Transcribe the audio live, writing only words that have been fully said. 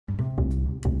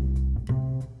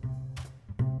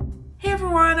Hey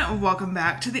everyone, welcome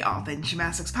back to the All Things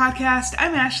Gymnastics podcast.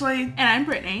 I'm Ashley. And I'm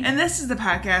Brittany. And this is the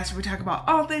podcast where we talk about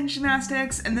all things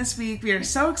gymnastics. And this week we are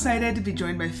so excited to be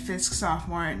joined by Fisk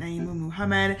sophomore Naima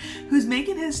Muhammad, who's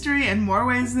making history in more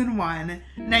ways than one.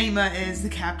 Naima is the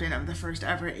captain of the first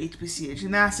ever HBCU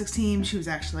gymnastics team. She was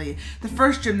actually the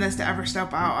first gymnast to ever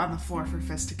step out on the floor for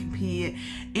Fisk to compete.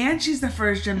 And she's the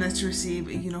first gymnast to receive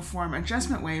a uniform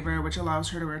adjustment waiver, which allows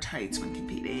her to wear tights when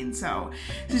competing. So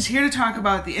she's here to talk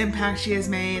about the impact she has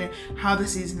made, how the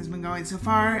season has been going so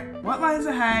far, what lies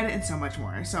ahead, and so much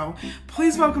more. So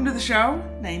please welcome to the show,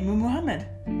 Naima Muhammad.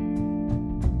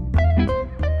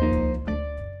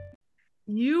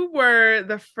 You were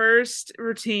the first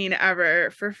routine ever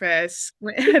for Fisk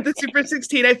at the Super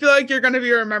 16. I feel like you're going to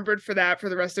be remembered for that for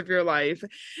the rest of your life.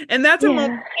 And that's a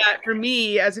moment that, for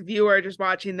me, as a viewer just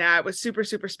watching that, was super,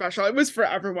 super special. It was for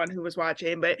everyone who was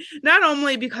watching, but not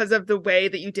only because of the way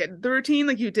that you did the routine,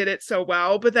 like you did it so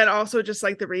well, but then also just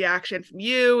like the reaction from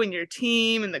you and your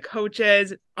team and the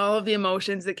coaches, all of the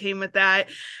emotions that came with that.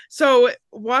 So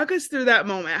walk us through that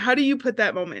moment. How do you put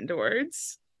that moment into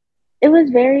words? It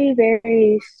was very,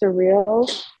 very surreal.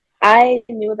 I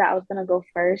knew that I was going to go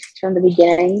first from the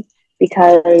beginning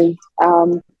because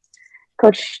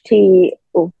Coach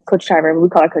Tarver, we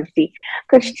call her Coach T.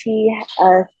 Coach T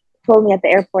told me at the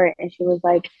airport, and she was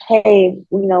like, hey,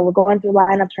 we're going through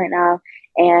lineups right now,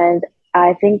 and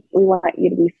I think we want you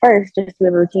to be first just to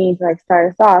have a routine to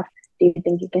start us off. Do you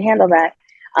think you can handle that?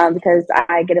 Because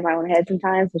I get in my own head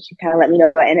sometimes, so she kind of let me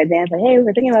know in advance, like, hey,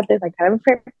 we're thinking about this, like, kind of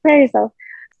prepare yourself.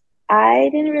 I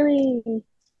wasn't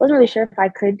really sure if I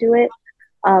could do it,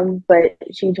 but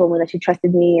she told me that she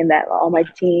trusted me and that all my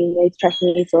teammates trust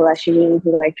me, so that she needed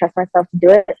me to trust myself to do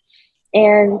it.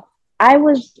 And I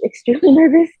was extremely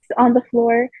nervous on the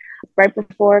floor. Right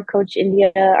before Coach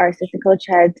India, our assistant coach,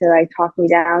 had to talk me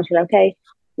down. She was like, okay,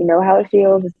 you know how it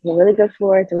feels. It's a really good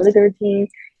floor. It's a really good routine.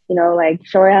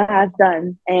 Show her how it's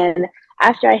done. And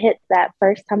after I hit that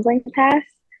first tumbling pass,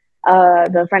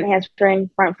 the front handspring,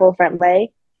 front full, front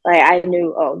leg, I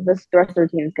knew, the rest of the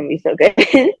routine is going to be so good.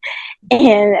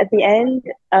 And at the end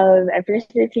of I finished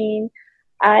the routine,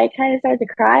 I kind of started to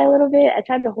cry a little bit. I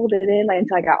tried to hold it in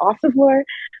until I got off the floor,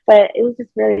 but it was just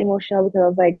really emotional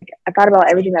because I thought about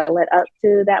everything that led up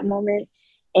to that moment,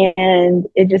 and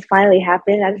it just finally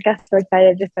happened. I just got so excited,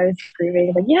 I just started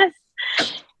screaming, yes,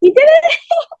 you did it!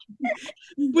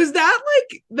 Was that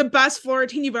the best floor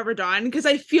routine you've ever done? Because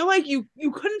I feel like you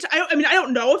couldn't. I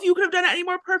don't know if you could have done it any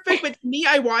more perfect, but to me,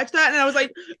 I watched that and I was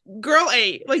like, "Girl,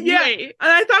 A, yeah." And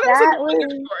I thought it was a really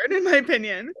good floor, in my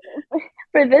opinion.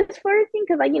 For this floor routine,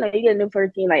 because you get a new floor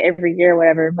routine every year or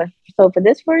whatever. But so for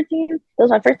this floor routine, it was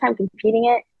my first time competing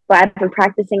it, but I've been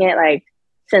practicing it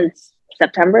since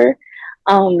September,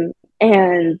 and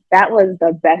that was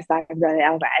the best I've done it.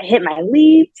 I hit my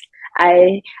leaps.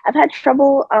 I've had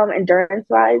trouble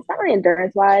endurance-wise, not really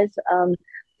endurance-wise,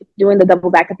 doing the double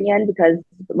back at the end because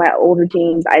my old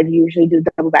routines, I usually do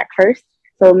the double back first.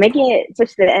 So making it switch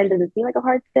to the end doesn't seem like a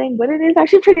hard thing, but it is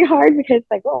actually pretty hard because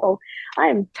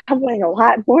I'm tumbling a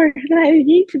lot more than I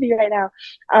need to be right now.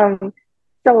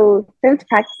 So since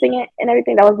practicing it and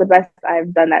everything, that was the best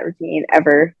I've done that routine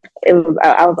ever. I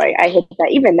was I hit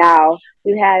that. Even now,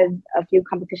 we've had a few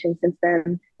competitions since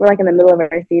then. We're in the middle of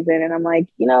our season, and I'm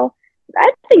I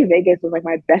think Vegas was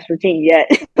my best routine yet.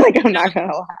 I'm not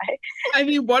gonna lie. I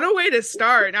mean, what a way to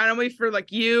start, not only for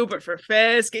you, but for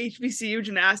Fisk, HBCU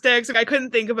gymnastics. I couldn't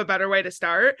think of a better way to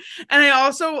start. And I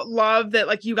also love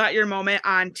that you got your moment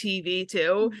on TV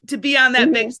too. To be on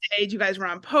that big stage, you guys were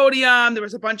on podium. There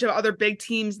was a bunch of other big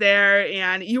teams there,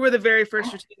 and you were the very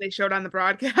first routine they showed on the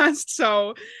broadcast.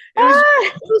 So it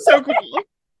was so cool.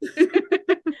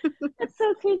 That's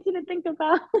so crazy to think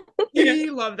about. We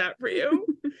love that for you.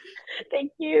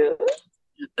 Thank you.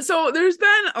 So there's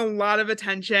been a lot of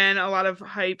attention, a lot of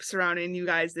hype surrounding you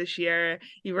guys this year.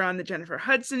 You were on the Jennifer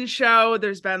Hudson show.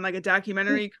 There's been a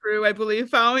documentary crew, I believe,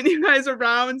 following you guys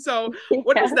around. So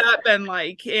what has that been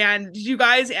like? And did you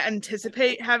guys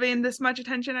anticipate having this much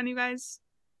attention on you guys?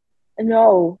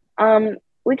 No.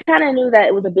 We kind of knew that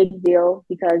it was a big deal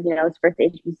because, it's first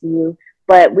HBCU,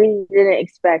 but we didn't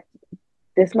expect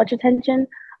this much attention.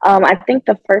 I think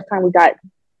the first time we got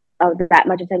that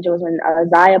much attention was when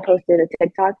Zaya posted a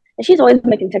TikTok, and she's always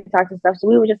making TikToks and stuff. So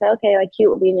we were just okay, cute,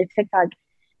 we'll be in your TikTok.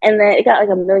 And then it got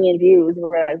 1 million views. We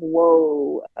were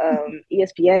whoa.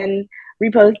 ESPN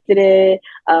reposted it.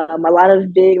 A lot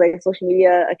of big social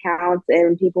media accounts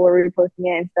and people were reposting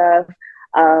it and stuff.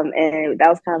 And that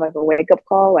was kind of a wake up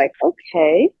call.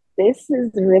 Okay, this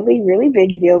is really, really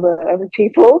big deal to other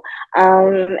people.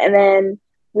 And then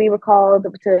we were called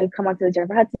to come onto the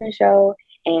Jennifer Hudson show.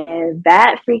 And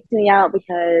that freaked me out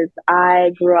because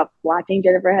I grew up watching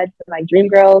Jennifer Hudson, like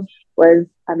Dreamgirls was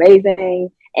amazing.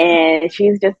 And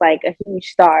she's just like a huge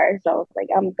star. So it's like,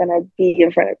 I'm going to be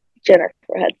in front of Jennifer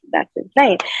Hudson. That's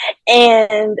insane.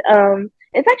 And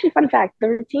it's actually a fun fact. The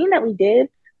routine that we did,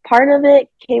 part of it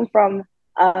came from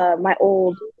my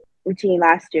old routine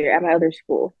last year at my other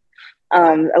school.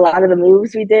 A lot of the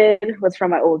moves we did was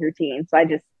from my old routine. So I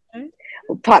just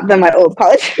taught them my old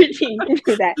college routine to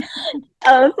do that.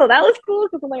 So that was cool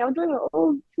because I'm like, I'm doing my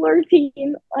old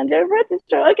routine on Jennifer Hudson's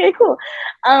show. Okay, cool.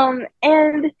 And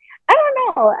I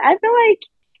don't know. I feel like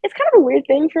it's kind of a weird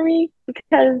thing for me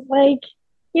because, like,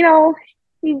 you know,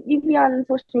 you be on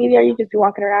social media, you just be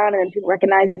walking around and people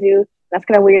recognize you. That's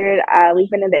kind of weird. We've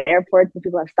been in the airports and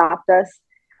people have stopped us.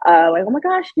 Like, oh my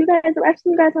gosh, I've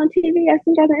seen you guys on TV, I've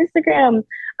seen you guys on Instagram.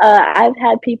 I've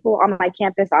had people on my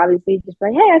campus obviously just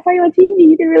like, hey, I saw you on TV,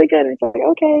 you did really good. And it's like,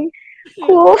 okay,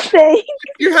 cool, thanks.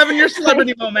 You're having your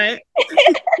celebrity moment.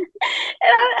 And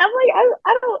I'm like,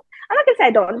 I'm not gonna say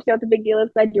I don't understand what the big deal is,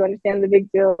 but I do understand the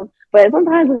big deal. But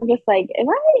sometimes I'm just like, am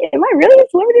I really a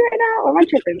celebrity right now, or am I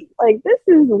tripping? Like, this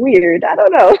is weird. I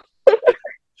don't know.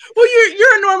 Well,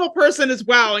 you're a normal person as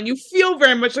well, and you feel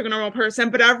very much like a normal person,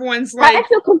 but everyone's like, I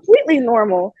feel completely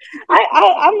normal.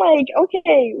 I'm like,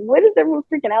 okay, what is everyone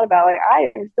freaking out about? Like,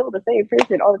 I am still the same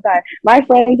person all the time. My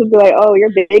friends will be like, oh,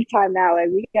 you're big time now. Like,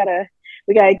 we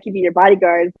gotta keep you your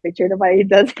bodyguards, make sure nobody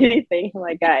does anything. I'm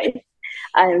like, guys,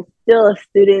 I am still a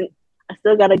student. I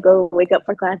still gotta go wake up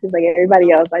for classes like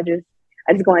everybody else. I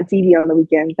just go on TV on the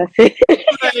weekends. That's it.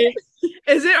 Like,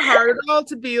 is it hard at all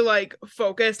to be like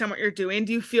focused on what you're doing?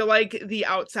 Do you feel like the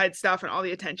outside stuff and all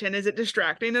the attention, is it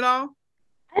distracting at all?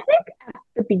 I think at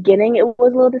the beginning it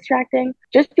was a little distracting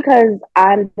just because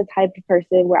I'm the type of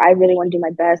person where I really want to do my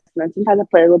best. And then sometimes I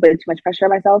put a little bit too much pressure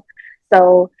on myself.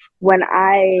 So when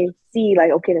I see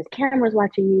like, okay, there's cameras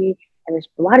watching me and there's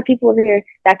a lot of people over here,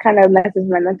 that kind of messes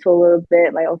my mental a little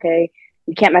bit. Like, okay,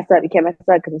 you can't mess up because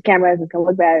there's cameras, it's going to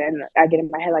look bad. And I get in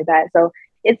my head like that. So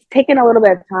it's taken a little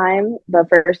bit of time, the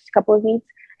first couple of weeks.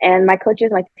 And my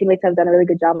coaches, my teammates have done a really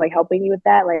good job like helping me with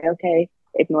that. Like, okay,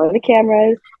 ignore the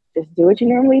cameras, just do what you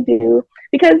normally do.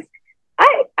 Because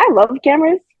I love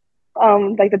cameras.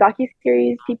 Like the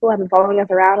docu-series, people have been following us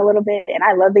around a little bit, and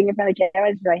I love being in front of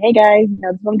cameras. Like, hey guys,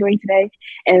 this is what I'm doing today,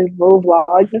 and little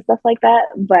vlogs and stuff like that.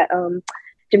 But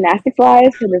gymnastics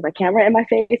wise, so there's a camera in my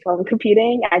face while I'm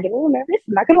competing, I get a little nervous,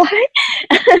 I'm not gonna lie.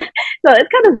 So it's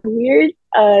kind of weird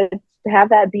to have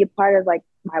that be a part of like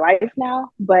my life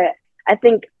now. But I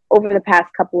think over the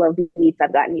past couple of weeks,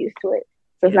 I've gotten used to it,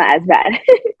 so it's not as bad.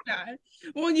 Yeah.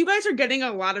 Well, you guys are getting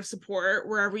a lot of support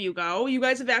wherever you go. You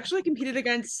guys have actually competed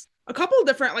against a couple of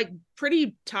different, like,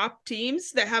 pretty top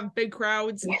teams that have big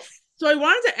crowds. Yes. So I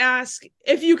wanted to ask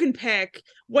if you can pick,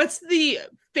 what's the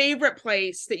favorite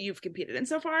place that you've competed in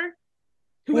so far?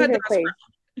 Who had the best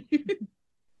crowd?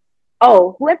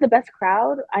 Oh, who had the best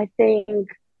crowd? I think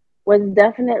was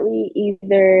definitely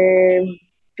either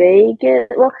Vegas.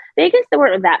 Well, Vegas, there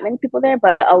weren't that many people there,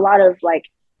 but a lot of like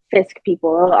Fisk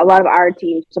people, a lot of our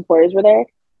team supporters were there.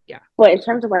 Yeah. But in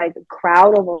terms of like the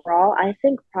crowd overall, I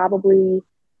think probably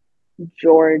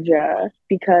Georgia,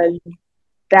 because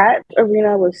that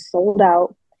arena was sold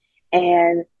out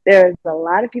and there's a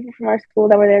lot of people from our school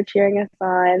that were there cheering us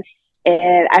on.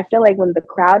 And I feel like when the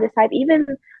crowd is hype, even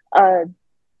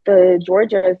the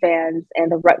Georgia fans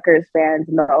and the Rutgers fans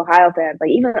and the Ohio fans,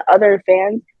 like even other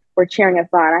fans were cheering us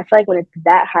on. I feel like when it's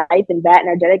that hype and that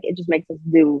energetic, it just makes us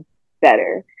do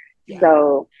better. Yeah.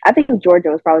 So I think Georgia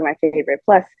was probably my favorite.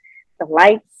 Plus, the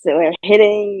lights were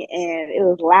hitting and it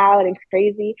was loud and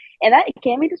crazy. And that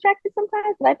can be distracting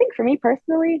sometimes. But I think for me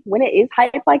personally, when it is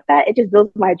hype like that, it just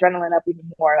builds my adrenaline up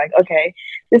even more. Like, okay,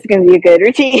 this is going to be a good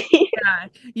routine. Yeah.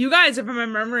 You guys, if I'm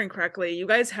remembering correctly, you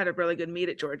guys had a really good meet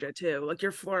at Georgia too. Like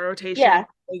your floor rotation was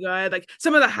really good. Like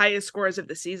some of the highest scores of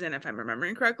the season, if I'm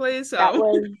remembering correctly. So that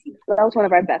was one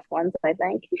of our best ones, I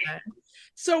think. Yeah.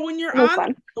 So when you're on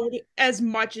the road as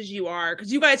much as you are,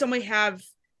 because you guys only have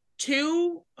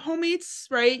 2 home meets,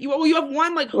 right? You have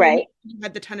one like home meet. You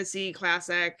had the Tennessee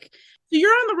Classic. So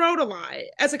you're on the road a lot.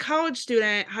 As a college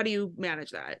student, how do you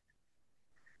manage that?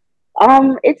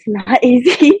 It's not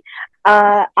easy.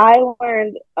 I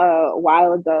learned a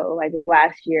while ago, like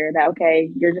last year, that okay,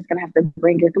 you're just gonna have to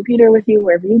bring your computer with you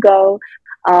wherever you go.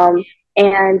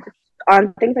 And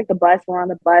on things like the bus, when we're on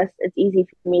the bus, it's easy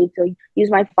for me to use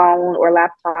my phone or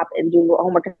laptop and do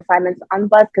homework assignments on the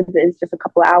bus because it's just a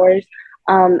couple of hours.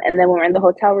 And then when we're in the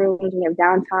hotel rooms, we have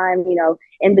downtime,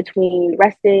 in between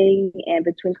resting and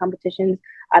between competitions,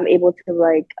 I'm able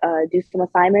to do some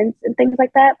assignments and things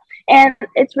like that. And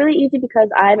it's really easy because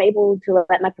I'm able to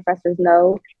let my professors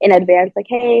know in advance, like,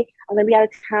 hey, I'm going to be out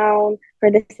of town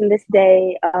for this and this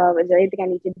day. Is there anything I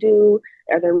need to do?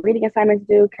 Are there reading assignments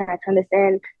due? Can I turn this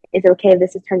in? Is it okay if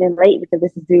this is turned in late because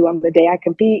this is due on the day I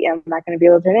compete and I'm not going to be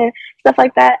able to turn in? Stuff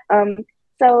like that.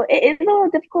 So it is a little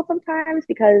difficult sometimes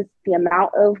because the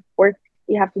amount of work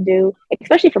you have to do,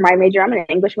 especially for my major. I'm an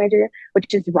English major,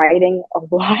 which is writing a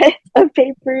lot of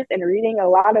papers and reading a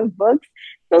lot of books.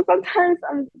 So sometimes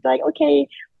I'm like, okay,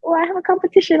 well, I have a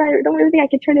competition. I don't really think I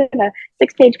can turn in a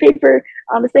 6-page paper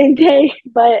on the same day,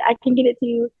 but I can get it to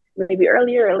you maybe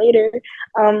earlier or later.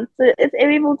 So it's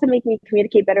able to make me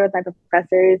communicate better with my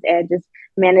professors and just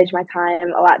manage my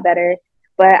time a lot better.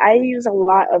 But I use a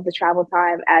lot of the travel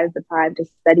time as the time to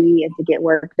study and to get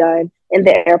work done in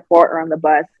the airport or on the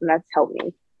bus. And that's helped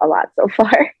me a lot so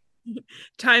far.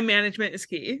 Time management is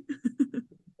key.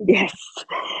 Yes.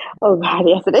 Oh, God,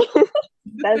 yes, it is.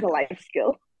 That is a life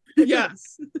skill.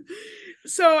 Yes.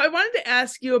 So I wanted to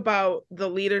ask you about the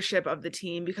leadership of the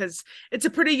team because it's a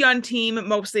pretty young team,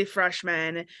 mostly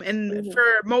freshmen. And for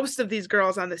most of these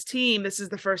girls on this team, this is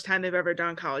the first time they've ever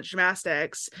done college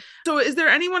gymnastics. So is there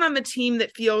anyone on the team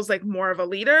that feels like more of a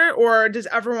leader, or does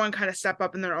everyone kind of step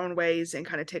up in their own ways and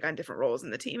kind of take on different roles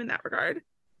in the team in that regard?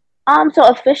 So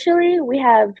officially we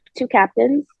have 2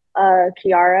 captains,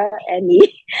 Kiara and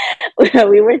me.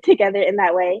 We were together in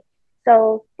that way.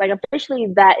 So, like, officially,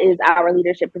 that is our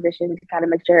leadership position to kind of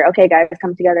make sure, okay, guys,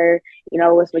 come together,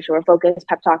 let's make sure we're focused,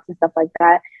 pep talks and stuff like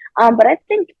that. But I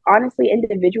think, honestly,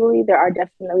 individually, there are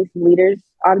definitely some leaders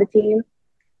on the team,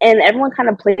 and everyone kind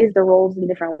of plays their roles in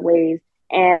different ways.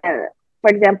 And,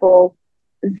 for example,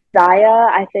 Zaya,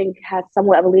 I think, has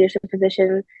somewhat of a leadership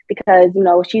position because,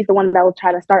 she's the one that will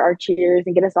try to start our cheers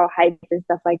and get us all hyped and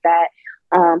stuff like that.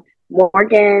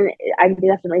 Morgan, I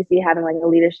definitely see having like a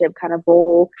leadership kind of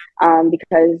role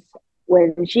because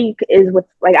when she is with,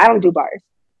 like, I don't do bars,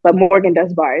 but Morgan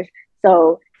does bars.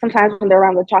 So sometimes when they're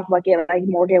around the chalk bucket, like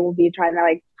Morgan will be trying to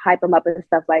like hype them up and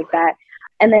stuff like that.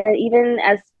 And then even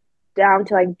as down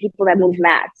to like people that move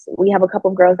mats, we have a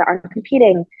couple of girls that aren't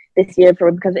competing this year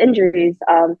because of injuries,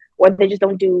 or they just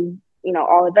don't do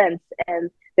all events, and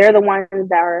they're the ones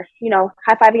that are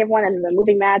high fiving everyone and the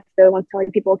moving mats. They're the ones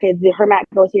telling people, okay, her mat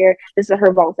goes here. This is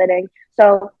her vault setting.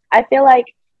 So I feel like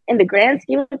in the grand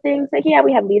scheme of things, like, yeah,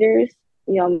 we have leaders,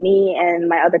 me and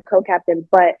my other co-captain,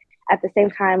 but at the same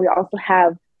time, we also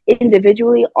have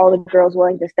individually all the girls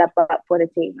willing to step up for the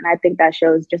team, and I think that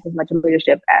shows just as much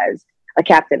leadership as a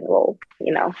captain role.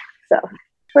 So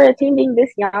for a team being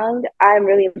this young, I'm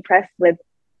really impressed with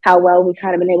how well we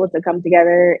kind of been able to come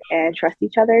together and trust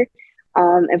each other.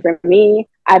 And for me,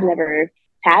 I've never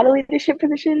had a leadership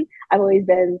position. I've always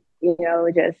been,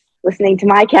 just listening to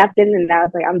my captain, and now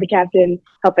it's like I'm the captain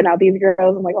helping out these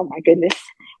girls. I'm like, oh my goodness,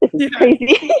 this is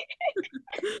crazy.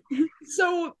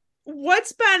 So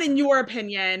what's been, in your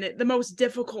opinion, the most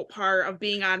difficult part of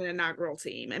being on an inaugural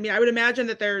team? I mean, I would imagine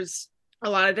that there's a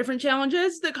lot of different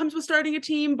challenges that comes with starting a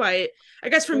team, but I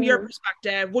guess from your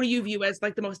perspective, what do you view as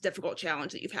like the most difficult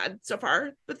challenge that you've had so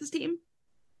far with this team?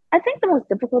 I think the most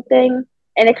difficult thing,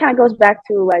 and it kind of goes back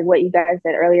to like what you guys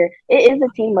said earlier, it is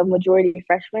a team of majority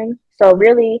freshmen. So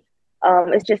really,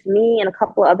 it's just me and a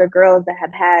couple of other girls that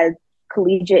have had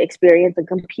collegiate experience and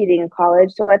competing in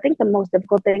college. So I think the most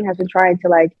difficult thing has been trying to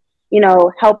like,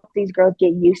 help these girls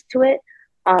get used to it.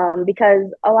 Because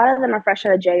a lot of them are fresh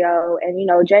out of JO,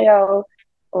 and JO,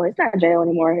 or it's not JO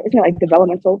anymore. Isn't it like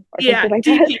developmental or something like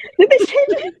that?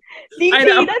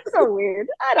 DP, that's so weird.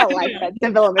 I don't like that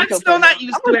developmental. I'm still not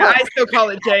used to it. I still call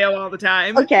it JO all the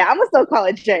time. Okay, I'm gonna still call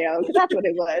it JO because that's what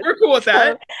it was. We're cool with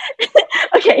that.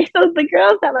 Okay, so the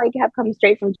girls that like have come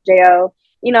straight from JO,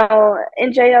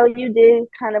 in JO you did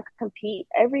kind of compete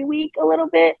every week a little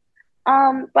bit.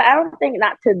 But I don't think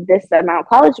not to this amount.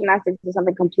 College gymnastics is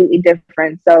something completely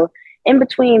different. So in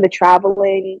between the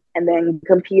traveling and then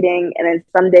competing, and then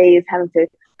some days having to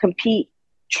compete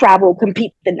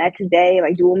the next day,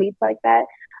 like dual meets like that,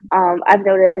 I've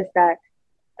noticed that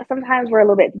sometimes we're a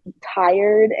little bit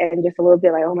tired and just a little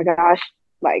bit like, oh my gosh,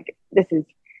 like this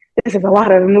is a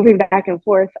lot of moving back and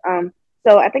forth.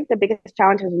 So I think the biggest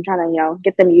challenge has been trying to,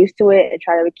 get them used to it and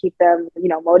try to keep them,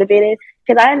 motivated.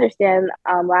 Because I understand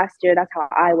last year, that's how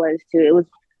I was too. It was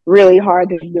really hard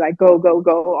to be like, go, go,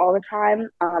 go all the time.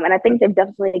 And I think they've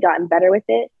definitely gotten better with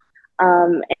it.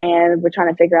 And we're trying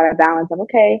to figure out a balance of,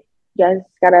 okay, you guys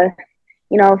gotta,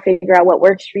 figure out what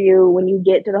works for you. When you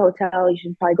get to the hotel, you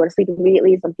should probably go to sleep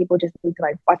immediately. Some people just need to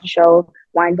like watch a show,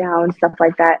 wind down, stuff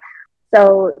like that.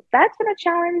 So that's been a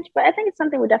challenge, but I think it's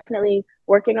something we're definitely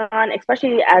working on,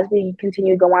 especially as we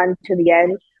continue to go on to the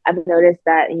end. I've noticed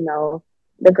that,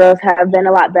 the girls have been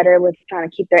a lot better with trying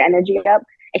to keep their energy up,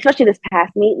 especially this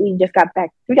past meet. We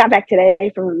got back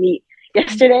today from a meet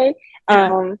yesterday.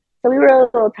 So we were a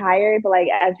little tired, but like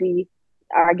as we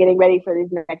are getting ready for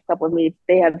these next couple of meets,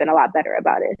 they have been a lot better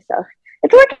about it. So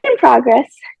it's a work in progress.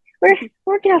 We're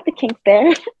working out the kinks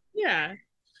there. Yeah.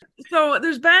 So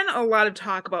there's been a lot of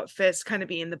talk about Fisk kind of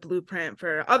being the blueprint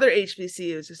for other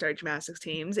HBCUs to start gymnastics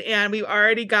teams. And we've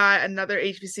already got another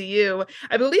HBCU.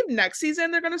 I believe next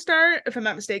season they're going to start, if I'm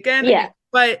not mistaken. Yeah.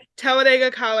 But Talladega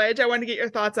College, I want to get your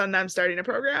thoughts on them starting a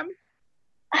program.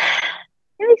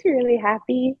 It makes me really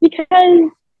happy because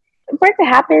for it to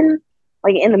happen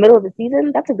like in the middle of the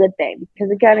season, that's a good thing because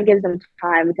it kind of gives them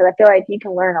time. Because I feel like you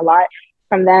can learn a lot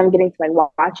from them. Getting to like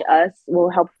watch us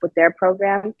will help with their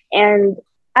program. And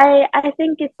I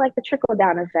think it's like the trickle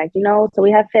down effect, you know. So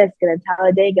we have Fisk and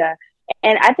Talladega,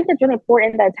 and I think it's really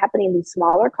important that it's happening in these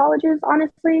smaller colleges,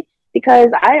 honestly, because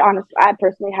I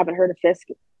personally haven't heard of Fisk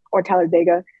or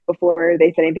Talladega before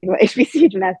they said anything about HBCU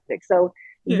gymnastics. So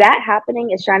that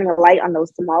happening is shining a light on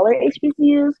those smaller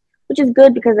HBCUs, which is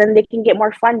good because then they can get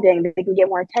more funding, they can get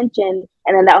more attention,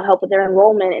 and then that'll help with their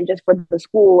enrollment and just for the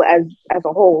school as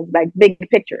a whole, like big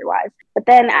picture wise. But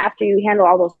then after you handle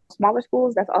all those smaller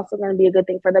schools, that's also going to be a good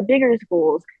thing for the bigger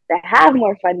schools that have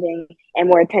more funding and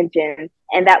more attention,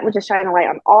 and that would just shine a light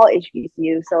on all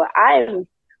HBCUs. So I'm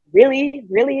really,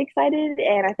 really excited,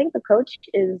 and I think the coach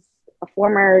is a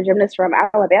former gymnast from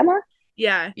Alabama.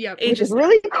 Yeah, which is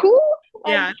really cool.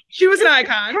 Yeah, she was an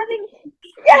icon.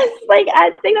 Yes, like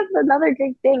I think that's another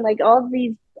great thing. Like all of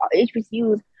these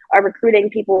HBCUs are recruiting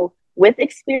people with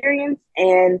experience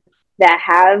and that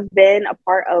have been a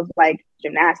part of like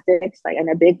gymnastics, like in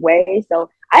a big way. So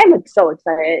I am so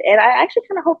excited, and I actually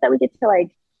kind of hope that we get to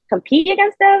like compete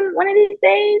against them one of these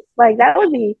days. Like that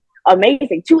would be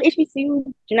amazing. 2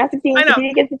 HBCU gymnastics teams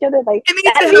competing against each other. Like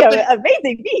that'd be an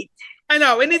amazing feat. I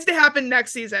know. It needs to happen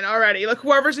next season already. Like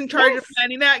whoever's in charge of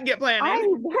planning that, get planning. I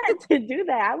want to do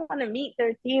that. I want to meet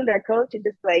their team, their coach, and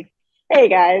just like, hey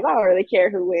guys, I don't really care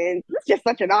who wins. It's just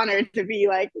such an honor to be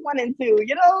like 1 and 2,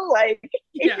 you know, like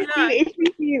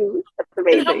HBCU. That's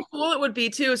amazing. And how cool it would be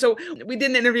too. So we did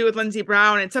an interview with Lindsey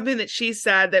Brown, and something that she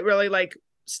said that really like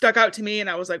stuck out to me and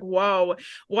I was like, whoa,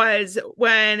 was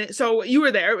when, so you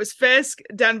were there, it was Fisk,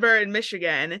 Denver, and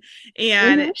Michigan,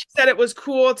 and she said it was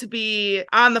cool to be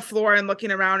on the floor and looking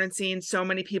around and seeing so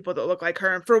many people that look like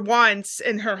her. And for once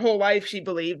in her whole life, she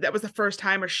believed that was the first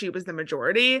time where she was the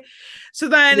majority. So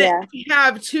then we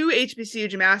have 2 HBCU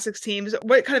gymnastics teams.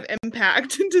 What kind of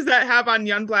impact does that have on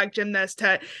young Black gymnasts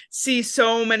to see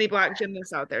so many Black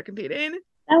gymnasts out there competing?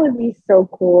 That would be so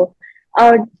cool.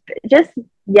 Just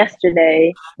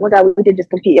yesterday, oh my God, we did just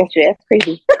compete yesterday. That's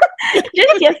crazy.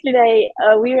 Just yesterday,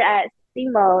 we were at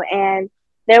SEMO, and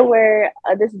there were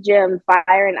this gym,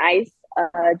 Fire and Ice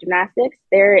Gymnastics.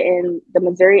 They're in the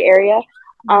Missouri area,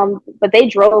 but they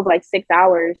drove like 6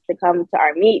 hours to come to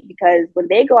our meet because when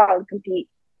they go out and compete,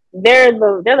 they're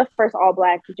the first all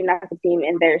Black gymnastics team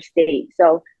in their state.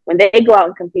 So when they go out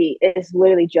and compete, it's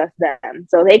literally just them.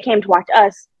 So they came to watch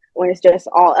us when it's just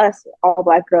all us, all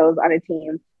Black girls on a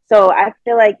team. So I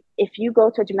feel like if you go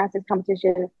to a gymnastics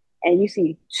competition and you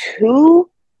see 2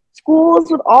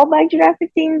 schools with all Black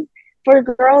gymnastics teams, for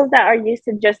girls that are used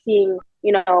to just seeing,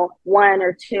 you know, 1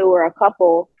 or 2 or a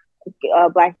couple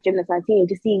Black gymnasts on a team,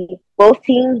 to see both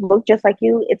teams look just like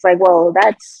you, it's like, well,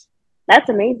 that's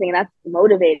amazing. That's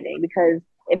motivating because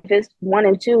if it's 1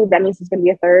 and 2, that means it's going to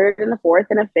be a 3rd and a 4th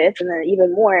and a 5th and then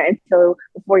even more. And so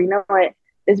before you know it,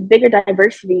 there's bigger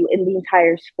diversity in the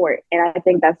entire sport. And I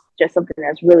think that's just something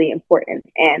that's really important.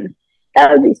 And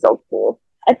that would be so cool.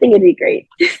 I think it'd be great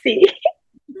to see.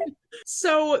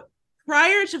 So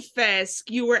prior to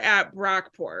Fisk, you were at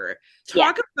Brockport.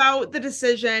 Talk about the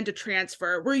decision to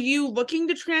transfer. Were you looking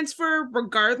to transfer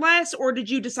regardless, or did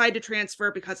you decide to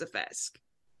transfer because of Fisk?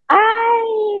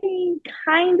 I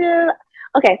kind of,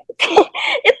 okay.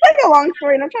 It's like a long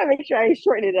story, and I'm trying to make sure I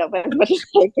shorten it up as much as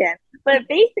I can. But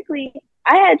basically,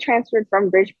 I had transferred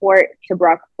from Bridgeport to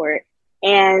Brockport,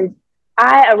 and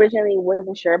I originally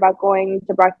wasn't sure about going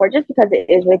to Brockport just because it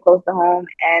is really close to home,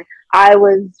 and I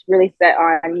was really set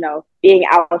on, you know, being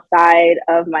outside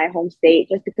of my home state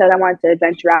just because I wanted to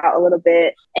venture out a little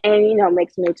bit and, you know, make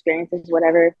some new experiences,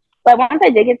 whatever. But once I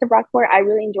did get to Brockport, I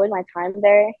really enjoyed my time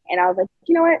there, and I was like,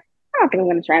 you know what? I don't think I'm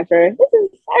going to transfer.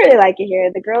 I really like it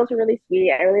here. The girls are really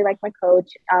sweet. I really like my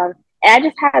coach. And I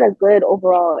just had a good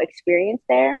overall experience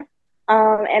there.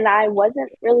 And I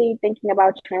wasn't really thinking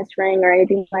about transferring or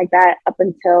anything like that up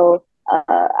until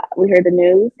we heard the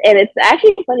news. And it's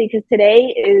actually funny because today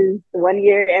is the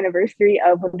 1-year anniversary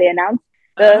of when they announced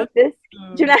this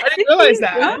gymnastics. I didn't realize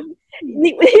that.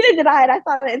 Neither did I. And I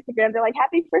saw on Instagram, they're like,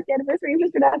 happy first anniversary,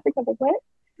 Mr. Gymnastics. I was like, what?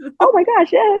 Oh my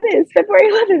gosh, yeah, it is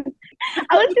February 11th.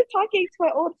 I was just talking to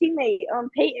an old teammate,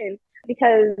 Peyton,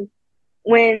 because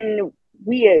when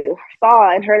we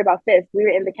saw and heard about this, we were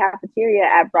in the cafeteria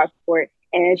at Brockport,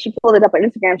 and she pulled it up on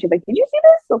Instagram. She's like, "Did you see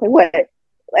this?" I was like, "What?"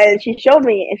 And she showed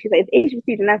me, and she's like, "It's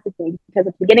HBC gymnastics team." Because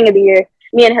at the beginning of the year,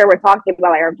 me and her were talking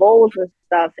about like our goals and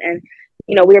stuff, and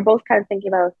we were both kind of thinking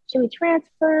about, should we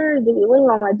transfer? What do we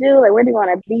want to do? Like, where do we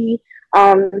want to be?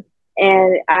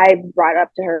 And I brought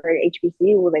up to her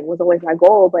HBC was always my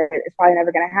goal, but it's probably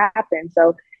never going to happen.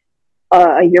 So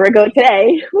a year ago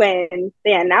today, when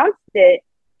they announced it,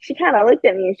 she kind of looked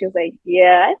at me and she was like,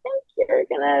 "Yeah, I think you're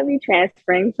gonna be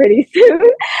transferring pretty soon."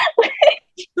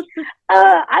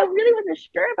 I really wasn't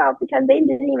sure about, because they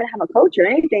didn't even have a coach or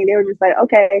anything. They were just like,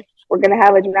 "Okay, we're gonna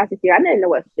have a gymnastics team." I didn't know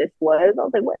what this was. I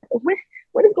was like,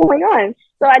 what is going on?"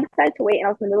 So I decided to wait, and I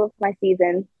was in the middle of my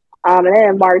season. And then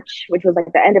in March, which was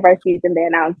like the end of our season, they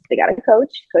announced they got a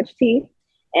coach, Coach T.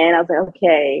 And I was like,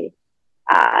 okay,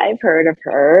 I've heard of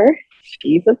her.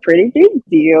 She's a pretty big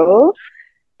deal.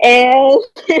 And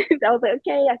I was like,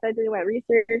 okay, I started doing my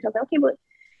research. I was like, okay, but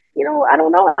I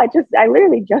don't know. I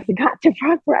literally just got to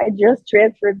Brockport. I just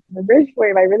transferred to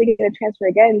Bridgeport. Am I really going to transfer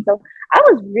again? So I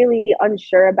was really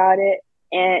unsure about it.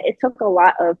 And it took a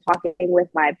lot of talking with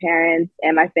my parents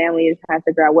and my family to kind of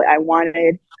figure out what I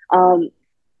wanted.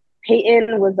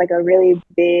 Peyton was like a really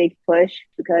big push,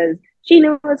 because she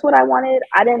knew that's what I wanted.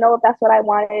 I didn't know if that's what I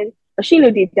wanted, but she knew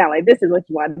deep down, like, this is what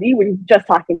you wanted. You were just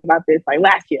talking about this like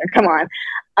last year. Come on.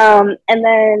 And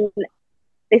then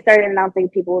they started announcing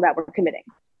people that were committing.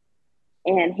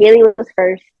 And Haley was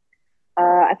first.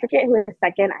 I forget who was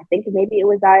second. I think maybe it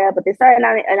was Zaya, but they started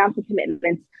announcing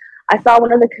commitments. I saw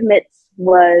one of the commits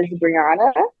was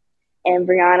Brianna. And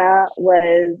Brianna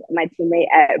was my teammate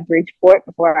at Bridgeport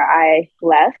before I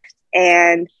left.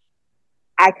 And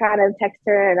I kind of texted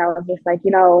her and I was just like,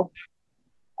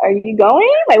 are you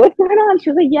going? Like, what's going on? She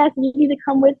was like, yes, you need to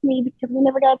come with me because we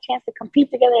never got a chance to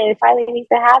compete together, and it finally needs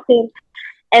to happen.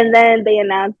 And then they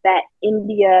announced that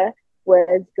India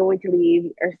was going to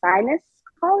leave Ursinus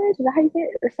College. Is that how you say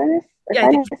it? Ursinus?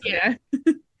 Yeah.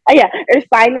 Oh, yeah,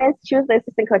 Ursinus. She was the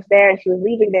assistant coach there, and she was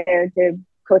leaving there to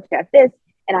coach at FIS.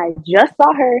 And I just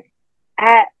saw her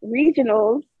at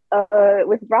regionals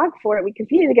with Brockport. We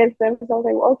competed against them. So I was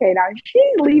like, well, okay, now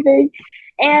she's leaving.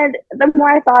 And the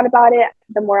more I thought about it,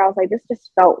 the more I was like, this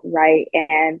just felt right.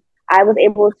 And I was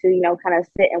able to, kind of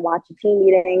sit and watch a team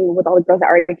meeting with all the girls that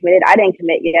already committed. I didn't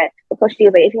commit yet. But Coach T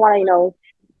was like, if you want to,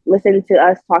 listen to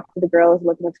us talk to the girls,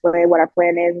 look and explain what our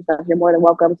plan is and stuff, you're more than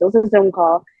welcome. So it was a Zoom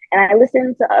call. And I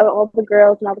listened to all the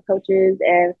girls and all the coaches,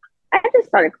 and I just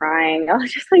started crying. I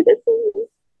was just like, this is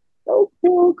so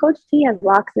cool. Coach T has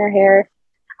locks in her hair.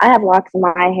 I have locks in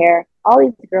my hair. All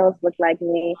these girls look like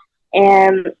me.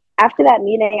 And after that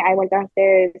meeting, I went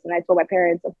downstairs and I told my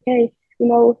parents, okay,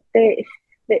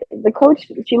 the coach,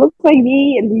 she looks like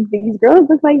me, and these girls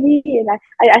look like me, and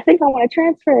I think I want to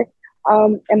transfer.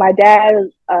 And my dad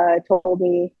told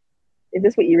me, is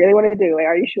this what you really want to do? Like,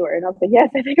 are you sure? And I was like, yes,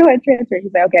 I think I want to transfer.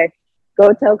 He's like, okay,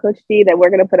 go tell Coach T that we're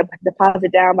going to put a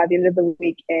deposit down by the end of the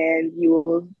week and you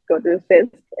will go to the FIS.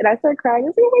 And I started crying. I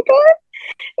was like, oh my God,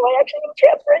 am I actually going to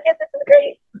transfer again? This is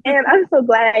great. And I'm so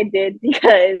glad I did,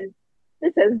 because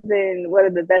this has been one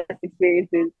of the best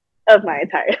experiences of my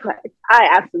entire life. I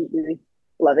absolutely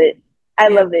love it. I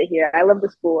love it here. I love the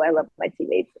school. I love my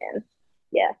teammates. And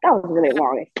yeah, that was a really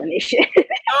long explanation.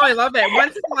 Oh, I love it.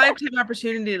 Once in a lifetime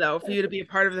opportunity, though, for you to be a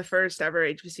part of the first ever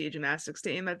HBC gymnastics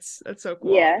team. That's so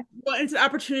cool. Yeah. Well, it's an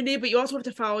opportunity, but you also have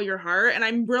to follow your heart. And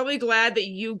I'm really glad that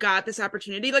you got this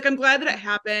opportunity. Like, I'm glad that it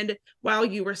happened while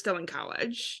you were still in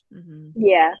college. Mm-hmm.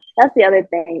 Yeah, that's the other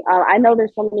thing. I know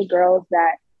there's so many girls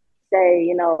that say,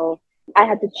 I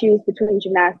had to choose between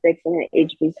gymnastics and an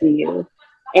HBCU.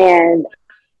 And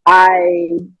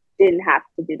I didn't have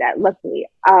to do that, luckily.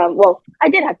 Well, I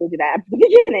did have to do that at the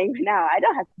beginning, but now I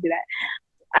don't have to do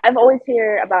that. I've always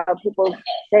heard about people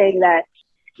saying that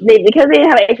because they didn't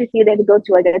have an HBCU, they had to go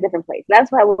to like a different place. And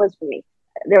that's what it was for me.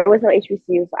 There was no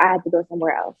HBCU, so I had to go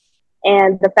somewhere else.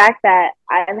 And the fact that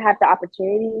I have the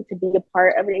opportunity to be a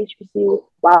part of an HBCU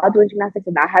while doing gymnastics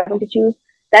and not having to choose,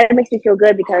 that makes me feel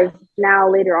good, because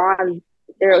now later on,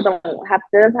 there doesn't have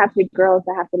to be girls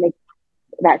that have to make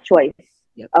that choice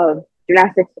of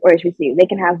gymnastics or HBCU. They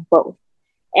can have both.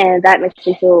 And that makes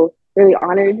me feel really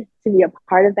honored to be a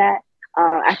part of that.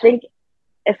 I think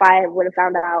if I would have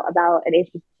found out about an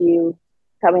HBCU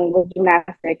coming with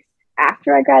gymnastics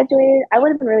after I graduated, I would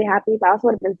have been really happy, but I also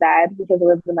would have been sad, because it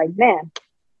would have been like, man,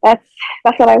 that's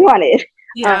what I wanted.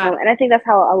 Yeah. And I think that's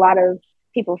how a lot of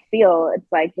people feel.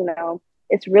 It's like,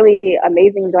 it's really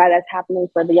amazing, glad that's happening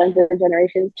for the younger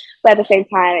generations. But at the same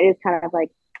time, it is kind of like,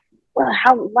 well,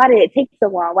 why did it take so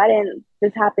long? Why didn't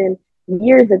this happen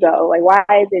years ago? Like, why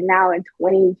is it now in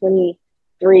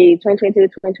 2023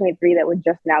 that we're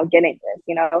just now getting this,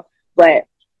 But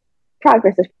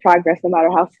progress is progress, no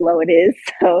matter how slow it is.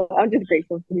 So I'm just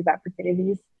grateful for these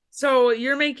opportunities. So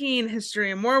you're making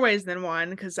history in more ways than one,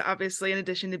 because obviously, in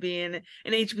addition to being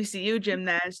an HBCU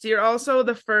gymnast, you're also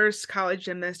the first college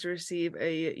gymnast to receive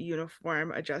a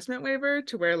uniform adjustment waiver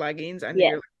to wear leggings under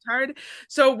your leotard.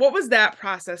 So what was that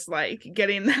process like,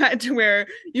 getting that to where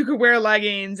you could wear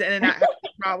leggings and not have a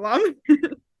problem?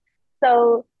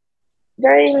 So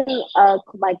during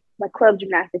my club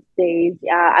gymnastics days,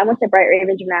 I went to Bright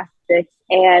Raven Gymnastics,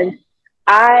 and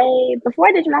before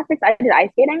I did gymnastics, I did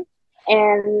ice skating.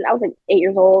 And I was like 8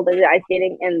 years old. I did ice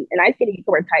skating, and ice skating you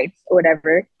can wear tights or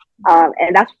whatever.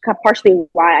 And that's partially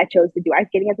why I chose to do ice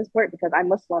skating as a sport, because I'm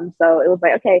Muslim. So it was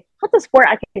like, okay, what's a sport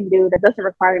I can do that doesn't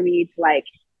require me to like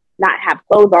not have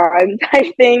clothes on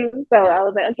type thing? So I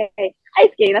was like, okay,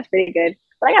 ice skating, that's pretty good.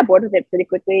 But I got bored with it pretty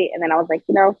quickly, and then I was like,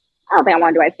 I don't think I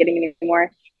want to do ice skating anymore.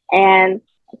 And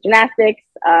gymnastics,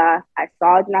 I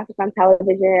saw gymnastics on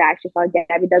television. I actually saw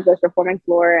Gabby Douglas performing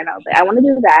floor, and I was like, I want to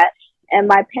do that. And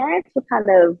my parents were kind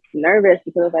of nervous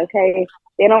because it was like, okay,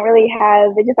 they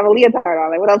just have a leotard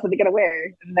on. Like, what else are they going to wear?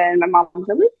 And then my mom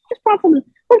said, let's just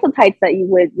put some tights that you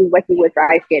would for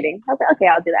ice skating. I was like, okay,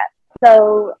 I'll do that.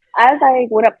 So as I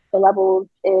went up the levels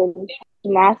in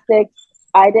gymnastics,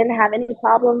 I didn't have any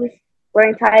problems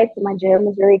wearing tights. My gym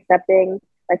was really accepting.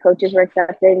 My coaches were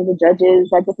accepting. The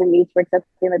judges at different meets were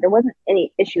accepting. Like, there wasn't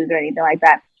any issues or anything like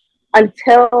that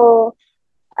until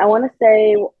I want to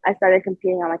say I started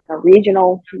competing on like a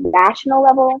regional, national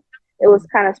level. It was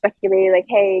kind of speculated like,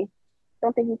 hey,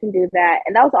 don't think you can do that.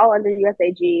 And that was all under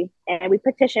USAG. And we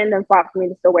petitioned and fought for me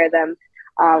to still wear them.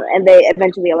 And they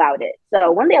eventually allowed it.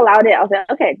 So when they allowed it, I was like,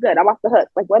 okay, good. I'm off the hook,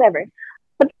 like whatever.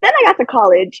 But then I got to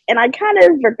college, and I kind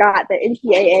of forgot that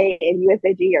NCAA and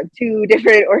USAG are two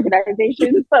different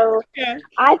organizations. So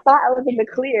I thought I was in the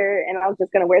clear, and I was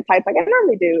just going to wear tights like I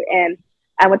normally do. And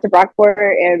I went to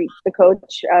Brockport, and the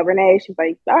coach, Renee, she was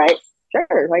like, all right,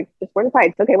 sure, like, just wear the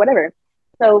tights. Okay, whatever.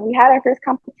 So we had our first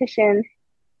competition,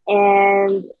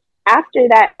 and after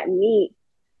that meet,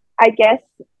 I guess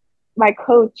my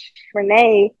coach,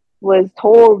 Renee, was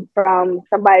told from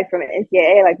somebody from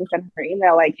NCAA, like, we sent her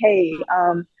email, like, hey,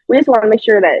 we just want to make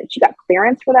sure that she got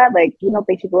clearance for that. Like, you don't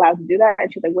think she's allowed to do that?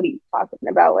 And she's like, what are you talking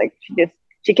about? Like,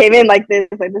 she came in like this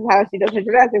is how she does her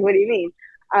gymnastics. What do you mean?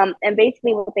 And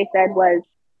basically what they said was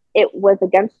it was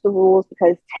against the rules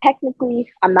because technically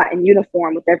I'm not in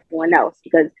uniform with everyone else,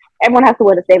 because everyone has to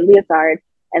wear the same leotard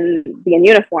and be in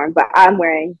uniform, but I'm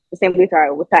wearing the same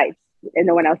leotard with tights and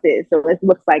no one else is. So it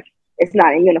looks like it's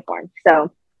not in uniform.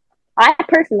 So I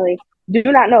personally do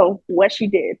not know what she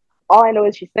did. All I know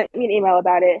is she sent me an email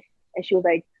about it, and she was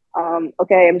like,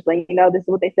 okay, I'm just letting you know, this is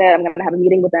what they said. I'm going to have a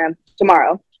meeting with them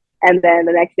tomorrow. And then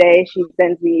the next day she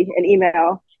sends me an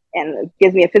email and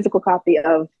gives me a physical copy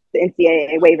of the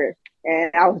NCAA waiver.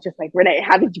 And I was just like, Renee,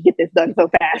 how did you get this done so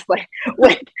fast? Like,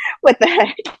 what the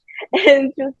heck?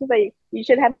 And she was just like, you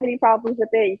shouldn't have any problems with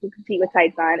it. You can compete with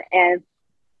tights on. And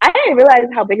I didn't realize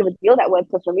how big of a deal that was,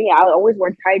 because for me, I always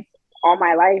wore tights all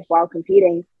my life while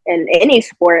competing in any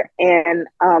sport. And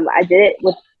I did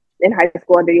it in high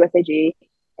school under USAG,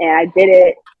 and I did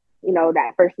it,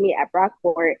 that first meet at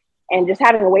Brockport. And just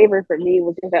having a waiver for me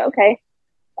was just like, okay,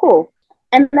 cool.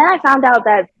 And then I found out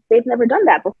that they've never done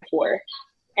that before.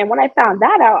 And when I found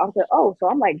that out, I was like, oh, so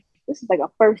I'm like, this is like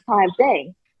a first time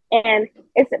thing. And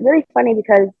it's really funny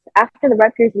because after the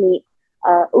Rutgers meet,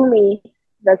 Umi,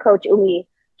 the coach Umi,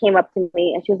 came up to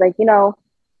me and she was like,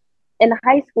 in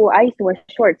high school, I used to wear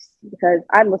shorts because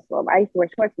I'm Muslim. I used to wear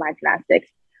shorts in my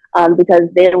gymnastics because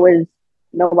there was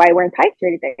nobody wearing tights or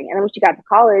anything. And then when she got to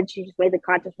college, she just made the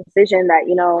conscious decision that,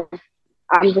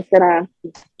 I'm just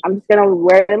gonna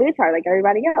wear a leotard like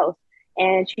everybody else.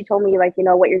 And she told me, like,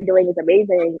 what you're doing is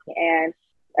amazing, and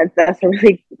that's a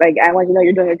really, like, I want you to know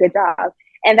you're doing a good job.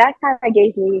 And that kind of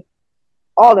gave me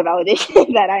all the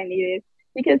validation that I needed,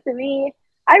 because to me,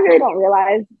 I really don't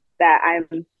realize that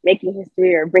I'm making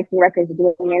history or breaking records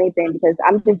or doing anything, because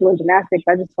I'm just doing gymnastics.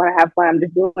 I just want to have fun. I'm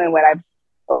just doing what I've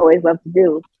always loved to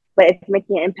do. But it's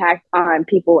making an impact on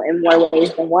people in more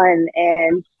ways than one.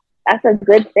 And that's a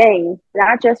good thing,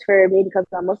 not just for me because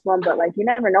I'm Muslim, but like, you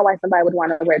never know why somebody would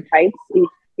want to wear tights. You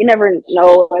never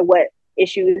know like what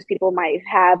issues people might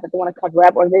have that they want to cover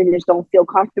up, or they just don't feel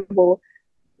comfortable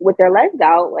with their legs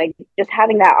out. Like, just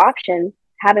having that option,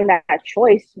 having that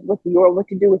choice with what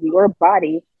to do with your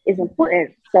body is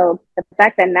important. So the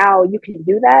fact that now you can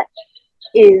do that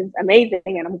is amazing,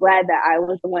 and I'm glad that I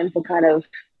was the one to kind of,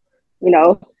 you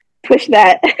know, push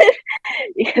that.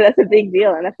 Because that's a big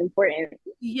deal and that's important.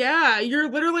 Yeah, you're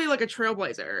literally like a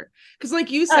trailblazer. Because,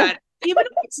 like you Oh, said, even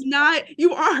if it's not, you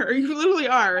literally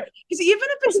are. Because even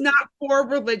if it's not for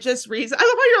religious reasons, I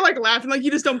love how you're like laughing, like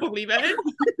you just don't believe it.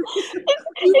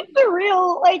 it's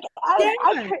surreal. Like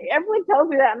Yeah. everyone tells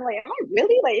me that. I'm like, am I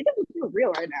really? Like, it doesn't feel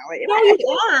real right now. Like, am No, I you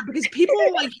actually? are, because people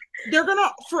like they're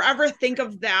gonna forever think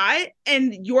of that,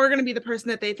 and you're gonna be the person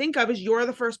that they think of as you're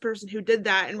the first person who did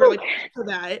that and really for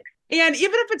that. And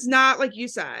even if it's not, like you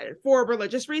said, for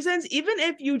religious reasons, even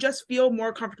if you just feel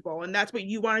more comfortable and that's what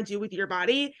you want to do with your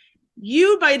body,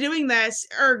 you by doing this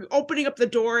are opening up the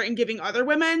door and giving other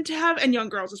women to have, and young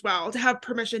girls as well, to have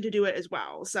permission to do it as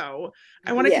well. So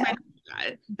I want to Yeah. commend you for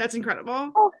that. That's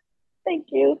incredible. Oh, thank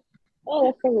you. Oh,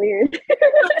 that's so weird.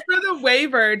 So for the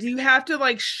waiver, do you have to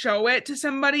like show it to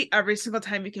somebody every single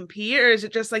time you compete, or is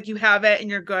it just like you have it and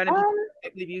you're good and people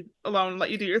um, leave you alone and let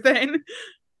you do your thing?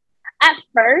 at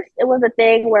first, it was a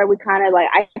thing where we kind of like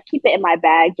I keep it in my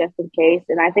bag just in case,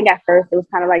 and I think at first it was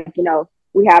kind of like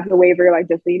we have the waiver like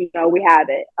just so you know we have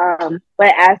it.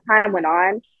 But as time went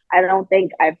on, I don't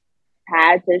think I've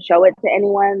had to show it to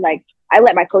anyone. Like I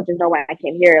let my coaches know when I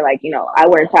came here, like I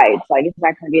wear tights, like it's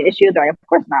not going to be an issue. They're like, of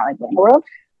course not, like what in the world.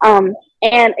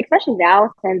 And especially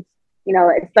now since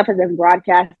stuff has been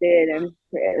broadcasted and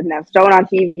now shown on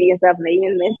TV and stuff, and they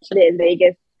even mentioned it in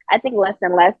Vegas. I think less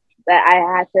and less that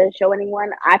I had to show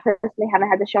anyone. I personally haven't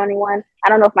had to show anyone. I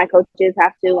don't know if my coaches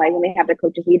have to, like when they have their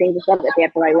coaches meetings and stuff, if they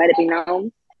have to like let it be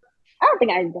known. I don't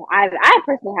think I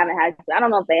personally haven't had to. I don't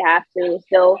know if they have to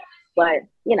still, but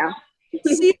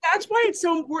See, that's why it's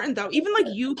so important though. Even like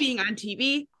you being on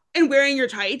TV and wearing your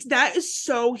tights, that is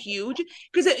so huge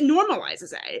because it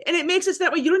normalizes it. And it makes it so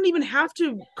that way you don't even have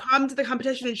to come to the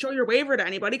competition and show your waiver to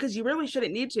anybody, because you really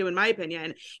shouldn't need to, in my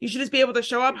opinion. You should just be able to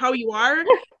show up how you are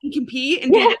and compete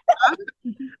and do your stuff.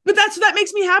 But that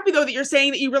makes me happy though that you're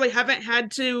saying that you really haven't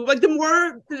had to, like, the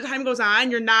more the time goes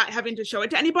on, you're not having to show it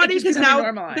to anybody because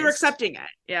now they're accepting it.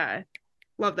 Yeah.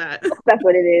 Love that. That's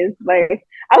what it is. Like,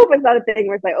 I hope it's not a thing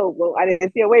where it's like, oh, well, I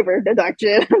didn't see a waiver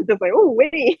deduction. I'm just like, oh,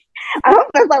 wait. I hope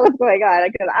that's not what's going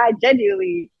on, because I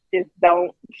genuinely just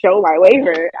don't show my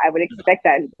waiver. I would expect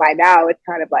that by now. It's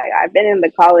kind of like I've been in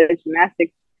the college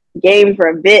gymnastics game for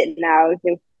a bit now. It's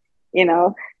just,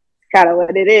 kind of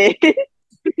what it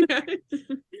is.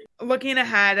 Looking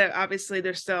ahead, obviously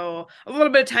there's still a little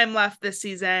bit of time left this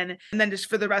season, and then just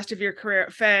for the rest of your career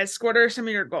at Fisk, what are some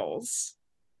of your goals?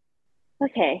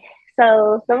 Okay,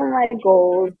 so some of my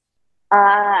goals,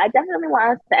 I definitely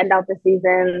want us to end out the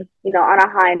season, on a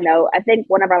high note. I think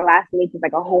one of our last meets is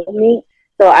like a home meet,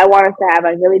 so I want us to have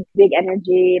a really big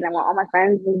energy, and I want all my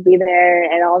friends to be there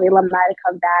and all the alumni to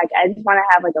come back. I just want to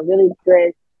have like a really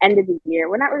good end of the year.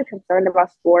 We're not really concerned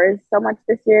about scores so much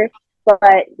this year,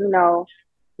 but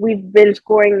we've been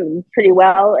scoring pretty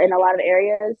well in a lot of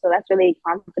areas, so that's really a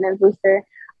confidence booster.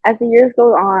 As the years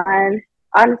go on,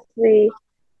 honestly,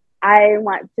 I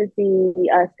want to see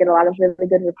us get a lot of really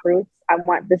good recruits. I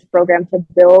want this program to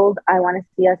build. I want to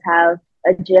see us have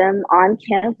a gym on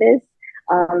campus,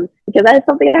 because that's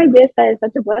something I miss. That is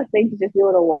such a blessing to just be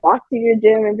able to walk to your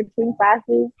gym in between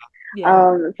classes.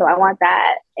 Yeah. So I want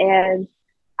that. And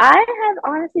I have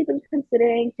honestly been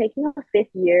considering taking a 5th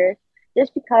year,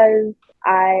 just because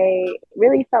I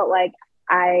really felt like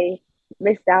I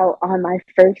missed out on my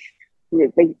first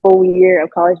full year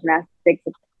of college gymnastics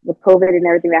with COVID and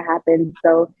everything that happened.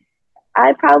 So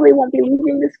I probably won't be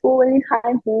leaving the school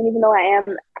anytime soon, even though I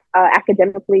am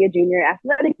academically a junior.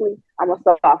 Athletically, I'm a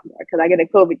sophomore because I get a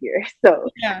COVID year. So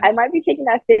yeah. I might be taking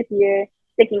that 5th year,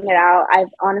 sticking it out. I've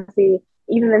honestly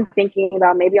even been thinking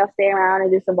about maybe I'll stay around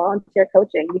and do some volunteer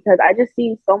coaching, because I just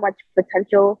see so much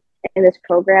potential in this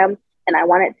program, and I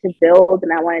want it to build,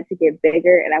 and I want it to get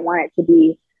bigger, and I want it to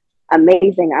be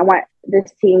amazing. I want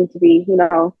this team to be,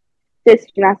 Fisk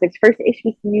Gymnastics' first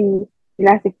HBCU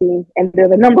gymnastics team, and they're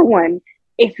the number one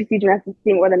HBCU gymnastics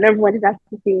team, or the number one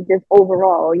gymnastics team just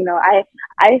overall.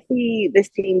 I see this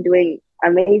team doing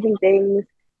amazing things,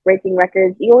 breaking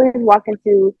records. You always walk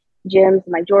into gyms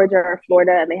like Georgia or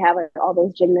Florida, and they have like all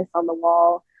those gymnasts on the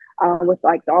wall with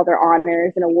like all their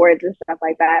honors and awards and stuff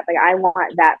like that. Like, I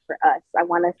want that for us. I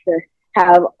want us to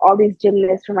have all these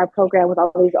gymnasts from our program with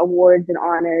all these awards and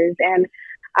honors, and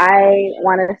I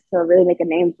want us to really make a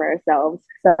name for ourselves.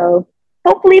 So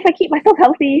hopefully, if I keep myself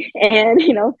healthy and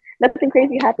nothing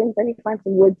crazy happens, I need to find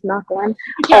some wood to knock on,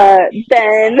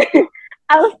 then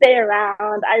I'll stay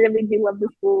around. I really do love the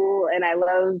school and I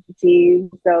love the team,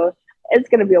 so it's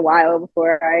gonna be a while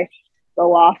before I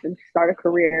go off and start a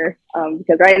career,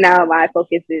 because right now my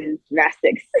focus is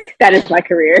gymnastics. That is my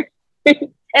career.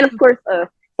 And of course,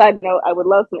 side note, I would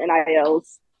love some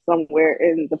NILs somewhere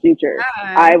in the future.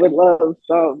 Yeah. I would love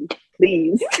some,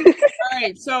 please. All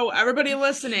right, so everybody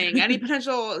listening, any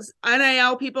potential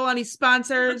NIL people, any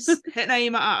sponsors, hit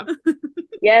Naima up.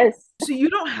 Yes. So you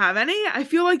don't have any? I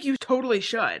feel like you totally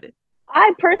should.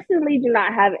 I personally do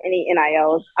not have any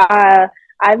NILs.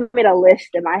 I've made a list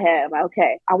in my head. I'm like,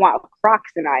 okay, I want a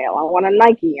Crocs NIL. I want a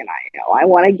Nike NIL. I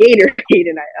want a Gatorade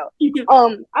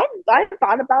NIL. I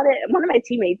thought about it, and one of my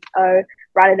teammates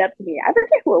brought it up to me. I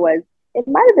forget who it was. It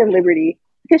might have been Liberty,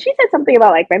 because she said something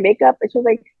about like my makeup, and she was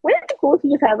like, "Wouldn't it be cool if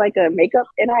you just had like a makeup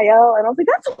NIL?" And I was like,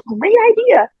 "That's a great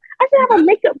idea. I should have a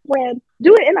makeup brand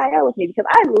do an NIL with me, because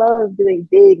I love doing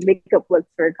big makeup looks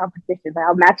for competitions.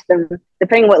 I'll match them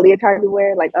depending on what leotard we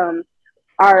wear. Like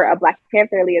our Black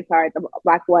Panther leotard, the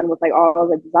black one with like all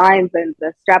the designs and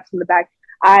the straps in the back.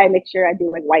 I make sure I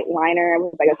do like white liner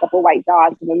with like a couple white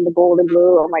dots and then the gold and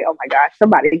blue. I'm like, oh my gosh,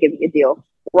 somebody give me a deal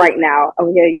right now.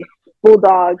 I'm getting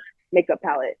Bulldog makeup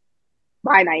palette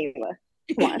by Naima.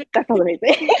 Come on, that sounds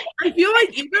amazing. I feel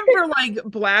like even for like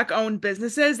Black-owned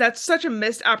businesses, that's such a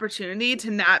missed opportunity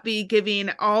to not be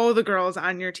giving all the girls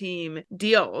on your team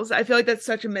deals. I feel like that's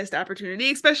such a missed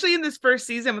opportunity, especially in this first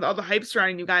season with all the hype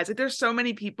surrounding you guys. Like, there's so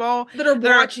many people that are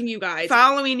watching you guys,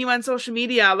 following you on social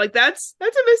media. Like, that's a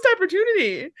missed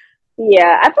opportunity.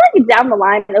 Yeah, I feel like down the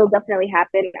line it'll definitely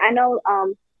happen. I know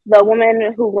the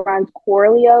woman who runs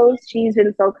Corleos, she's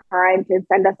been so kind to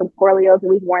send us some Corleos,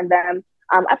 and we've worn them.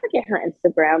 I forget her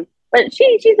Instagram, but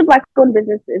she's a Black-owned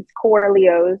business. It's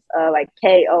Corleos, like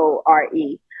Kore,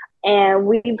 and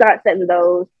we've got sent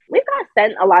those. We've got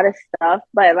sent a lot of stuff,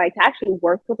 but like to actually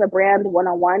work with a brand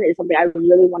one-on-one is something I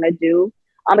really want to do.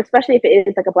 Especially if it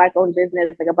is like a Black-owned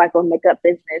business, like a Black-owned makeup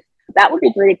business, that would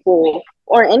be pretty cool.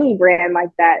 Or any brand like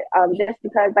that. Just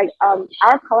because like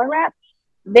our color wrap,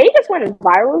 they just went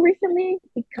viral recently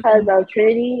because of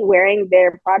Trinity wearing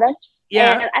their product.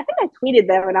 Yeah. And I think I tweeted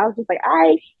them and I was just like,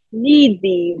 I need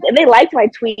these. And they liked my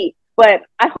tweet, but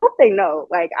I hope they know.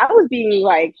 Like, I was being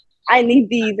like, I need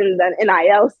these in the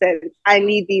NIL sense. I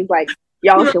need these, like,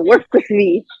 y'all should work with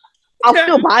me. I'll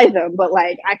still buy them, but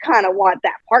like, I kind of want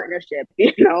that partnership,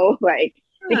 you know? Like,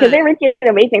 because they're making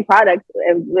amazing products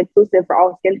exclusive for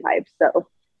all skin types. So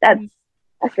that's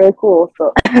really cool.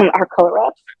 So our color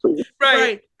wraps, please.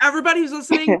 Right. Everybody who's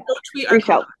listening, go tweet our reach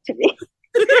out to me.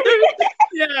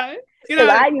 Yeah. Because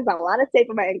I use a lot of tape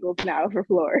on my ankles now for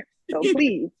floor. So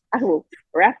please, I will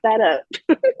wrap that up.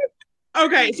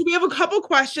 Okay, so we have a couple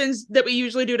questions that we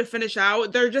usually do to finish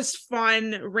out. They're just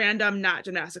fun, random, not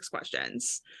gymnastics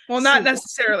questions. Well, not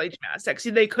necessarily gymnastics.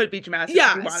 They could be gymnastics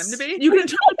if you want them to be. You can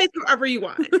tell me whatever you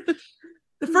want.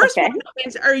 The first one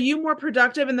is, are you more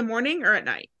productive in the morning or at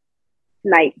night?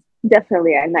 Night.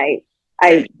 Definitely at night.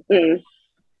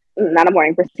 Not a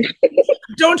morning person.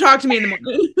 Don't talk to me in the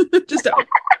morning. Just don't.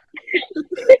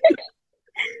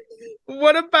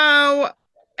 What about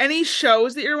any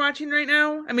shows that you're watching right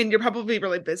now? I mean, you're probably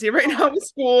really busy right now with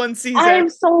school and season. I am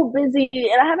so busy,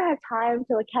 and I haven't had time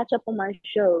to like catch up on my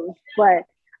shows. But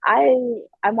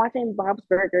I'm watching Bob's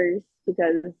Burgers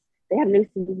because they have new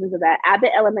seasons of that.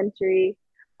 Abbott Elementary.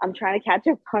 I'm trying to catch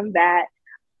up on that.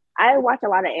 I watch a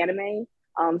lot of anime.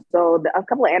 So a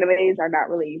couple of animes are not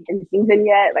really in season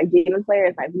yet. Like Demon Slayer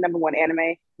is my number one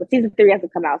anime, but season 3 has to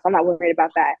come out, so I'm not worried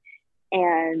about that.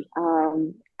 And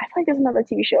I feel like there's another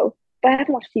TV show, but I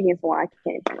haven't watched TV in so long I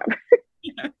can't even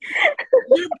remember.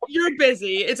 You're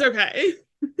busy. It's okay.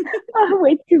 I'm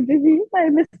way too busy. I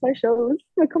miss my shows.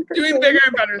 My comfort doing shows. bigger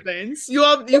and better things. You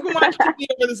can watch TV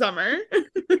over the summer.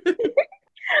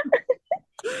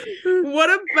 What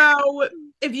about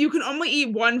if you can only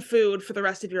eat one food for the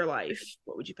rest of your life?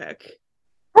 What would you pick?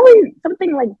 Probably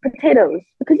something like potatoes,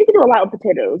 because you can do a lot with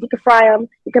potatoes. You can fry them,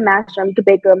 you can mash them, you can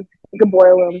bake them, you can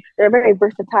boil them. They're a very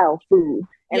versatile food,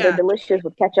 and they're delicious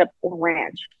with ketchup or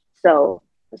ranch. So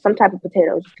some type of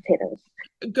potatoes.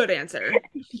 Good answer.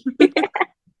 Good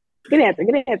answer.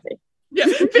 Yeah,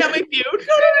 Family Feud.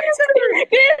 Good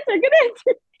answer.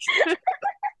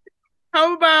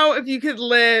 How about if you could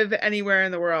live anywhere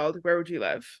in the world, where would you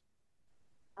live?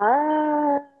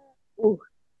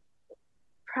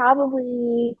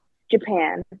 Probably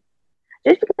Japan.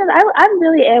 Just because I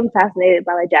really am fascinated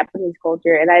by like Japanese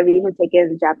culture, and I've even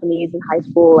taken Japanese in high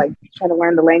school, like trying to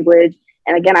learn the language.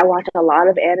 And again, I watch a lot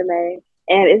of anime,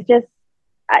 and it's just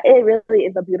it really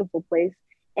is a beautiful place,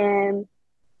 and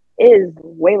it is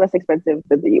way less expensive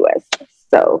than the U.S.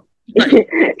 So.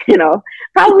 You know,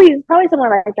 probably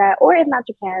somewhere like that, or if not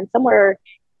Japan, somewhere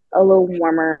a little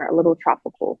warmer, a little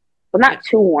tropical, but not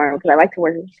too warm because I like to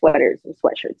wear sweaters and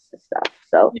sweatshirts and stuff.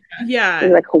 So yeah,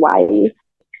 maybe like Hawaii.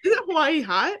 Isn't Hawaii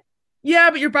hot? Yeah,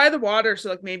 but you're by the water, so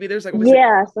like maybe there's like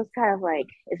yeah, so it's kind of like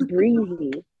it's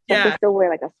breezy. So Yeah. I can still wear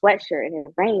like a sweatshirt and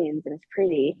it rains and it's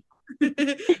pretty.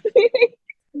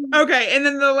 Okay, and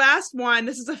then the last one,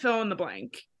 this is a fill in the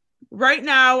blank. Right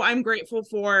now, I'm grateful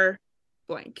for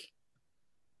blank.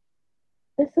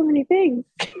 There's so many things.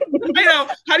 I know.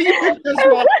 How do you pick this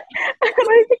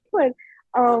one?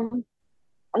 I'm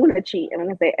gonna cheat. I'm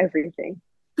gonna say everything.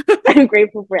 I'm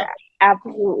grateful for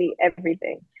absolutely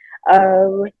everything.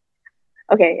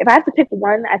 Okay, if I have to pick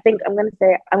one, I think I'm gonna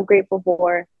say I'm grateful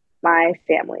for my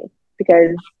family,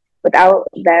 because without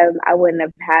them, I wouldn't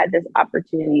have had this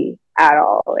opportunity at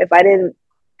all. If I didn't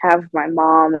have my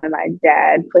mom and my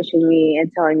dad pushing me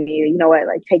and telling me, you know what,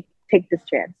 like take this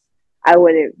chance, I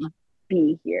wouldn't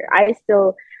be here.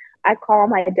 I call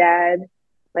my dad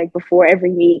like before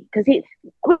every meet, because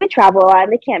we travel a lot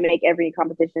and they can't make every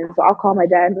competition. So I'll call my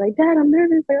dad and be like, Dad, I'm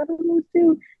nervous. Like, I don't know what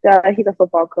to do. He's a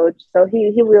football coach, so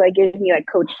he will like give me like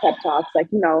coach pep talks, like,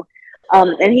 you know,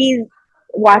 and he's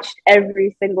watched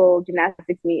every single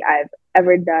gymnastics meet I've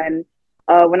ever done.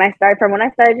 When I started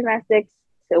gymnastics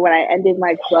to when I ended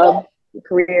my club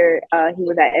career, he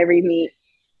was at every meet.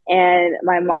 And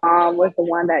my mom was the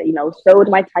one that, you know, sewed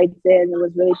my tights in and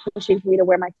was really pushing for me to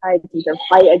wear my tights and to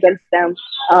fight against them.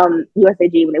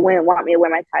 USAG, when they wouldn't want me to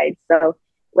wear my tights. So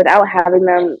without having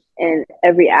them in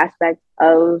every aspect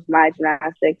of my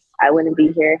gymnastics, I wouldn't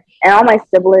be here. And all my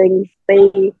siblings,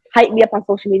 they hype me up on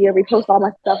social media, repost all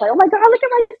my stuff. Like, oh my God, look at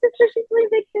my sister. She's doing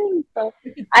big things. So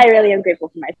I really am grateful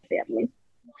for my family.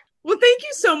 Well, thank you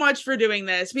so much for doing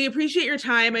this. We appreciate your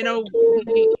time. I know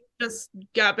we just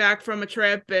got back from a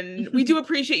trip, and we do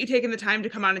appreciate you taking the time to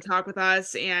come on and talk with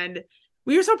us. And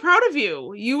we are so proud of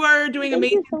you. You are doing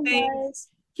amazing things.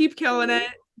 Keep killing it.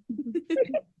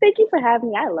 Thank you for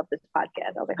having me. I love this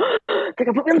podcast. I was like, oh, they're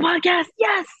going to put me on the podcast.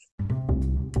 Yes.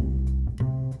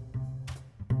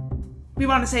 We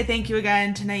want to say thank you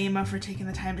again to Naima for taking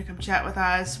the time to come chat with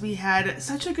us. We had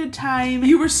such a good time.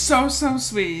 You were so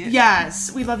sweet.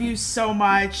 Yes, we love you so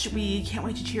much. We can't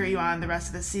wait to cheer you on the rest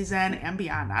of the season and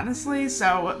beyond, honestly.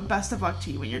 So best of luck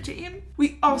to you and your team.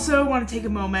 We also want to take a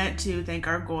moment to thank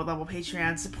our gold level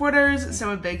Patreon supporters. So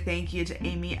a big thank you to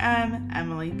Amy M,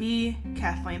 Emily B,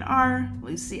 Kathleen R,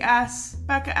 Lucy S,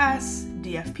 Becca S,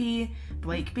 DFP,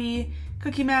 Blake B,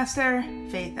 Cookie Master,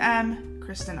 Faith M,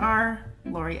 Kristen R,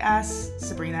 Lori S,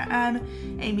 Sabrina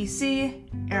M, Amy C,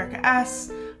 Erica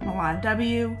S, Milan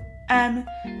W, M,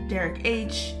 Derek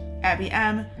H, Abby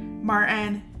M,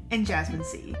 Martin, and Jasmine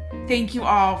C. Thank you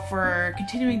all for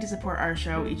continuing to support our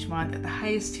show each month at the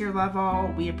highest tier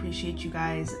level. We appreciate you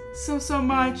guys so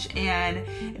much. And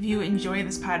if you enjoy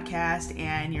this podcast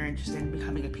and you're interested in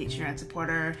becoming a Patreon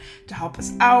supporter to help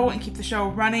us out and keep the show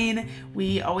running,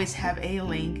 we always have a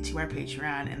link to our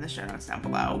Patreon in the show notes down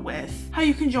below with how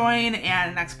you can join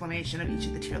and an explanation of each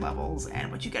of the tier levels and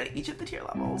what you get at each of the tier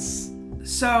levels.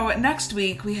 So next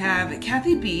week we have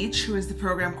Kathy Beach, who is the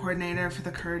program coordinator for the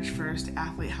Courage First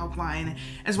Athlete Helpline,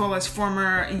 as well as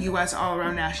former U.S.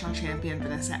 all-around national champion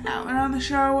Vanessa Atler on the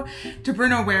show to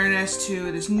bring awareness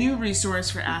to this new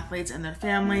resource for athletes and their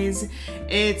families.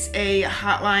 It's a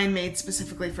hotline made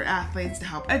specifically for athletes to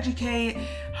help educate,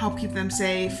 help keep them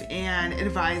safe, and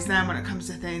advise them when it comes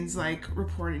to things like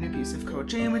reporting abusive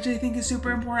coaching, which I think is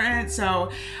super important. So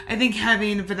I think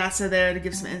having Vanessa there to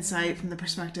give some insight from the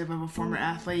perspective of a former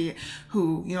athlete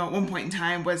who, you know, at one point in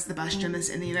time was the best gymnast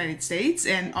in the United States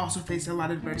and also faced a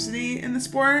lot of adversity in the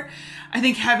sport. I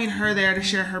think having her there to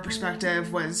share her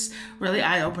perspective was really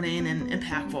eye-opening and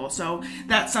impactful. So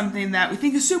that's something that we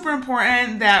think is super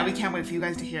important that we can't wait for you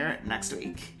guys to hear next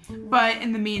week. But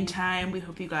in the meantime, we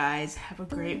hope you guys have a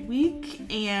great week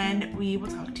and we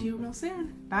will talk to you real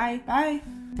soon. Bye. Bye.